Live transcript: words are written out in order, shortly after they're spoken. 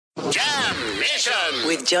Mission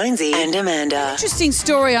with Jonesy and Amanda. Interesting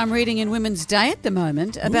story I'm reading in Women's Day at the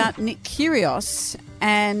moment about Nick Kyrgios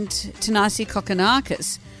and Thanasi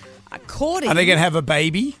Kokkinakis. Are they going to have a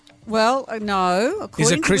baby? Well, no. According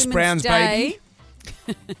Is it Chris to Brown's baby?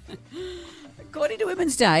 According to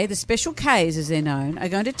Women's Day, the Special Ks, as they're known, are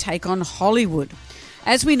going to take on Hollywood.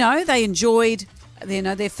 As we know, they enjoyed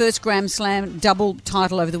their first Grand Slam double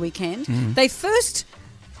title over the weekend. They first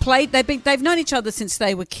played. They've known each other since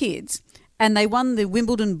they were kids, and they won the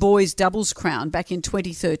Wimbledon boys doubles crown back in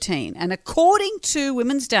 2013. And according to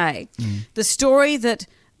Women's Day, the story that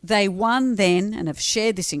they won then and have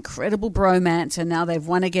shared this incredible bromance, and now they've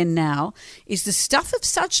won again now, is the stuff of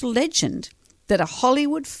such legend that a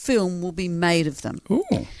Hollywood film will be made of them.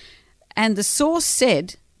 Ooh. And the source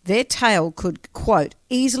said their tale could, quote,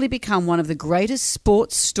 easily become one of the greatest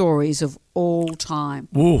sports stories of all time.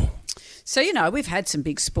 Ooh. So, we've had some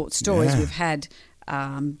big sports stories. Yeah. We've had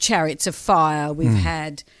Chariots of Fire. We've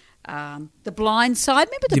had The Blind Side.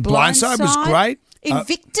 Remember The Blind Side? Was great.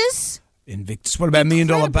 Invictus. What about Million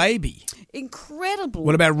Dollar Baby? Incredible.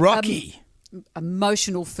 What about Rocky?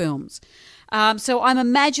 Emotional films. So I'm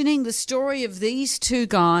imagining the story of these two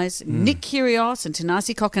guys, Nick Kyrgios and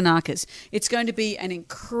Thanasi Kokkinakis. It's going to be an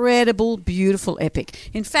incredible, beautiful epic.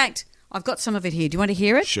 In fact, I've got some of it here. Do you want to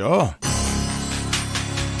hear it? Sure.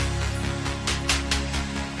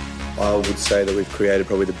 I would say that we've created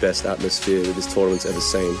probably the best atmosphere that this tournament's ever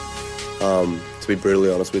seen, to be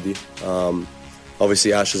brutally honest with you.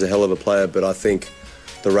 Obviously, Ash is a hell of a player, but I think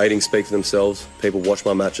the ratings speak for themselves. People watch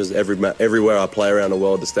my matches. Everywhere I play around the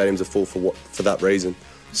world, the stadiums are full for that reason.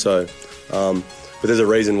 So, but there's a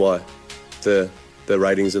reason why the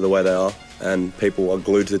ratings are the way they are, and people are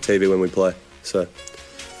glued to the TV when we play. So,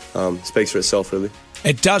 it speaks for itself, really.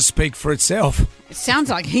 It does speak for itself. It sounds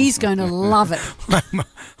like he's going to love it.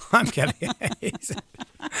 I'm going to...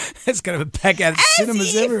 It's going to pack out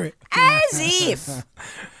cinemas everywhere. As if.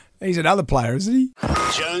 He's another player, isn't he?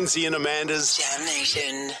 Jonesy and Amanda's Jam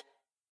Nation.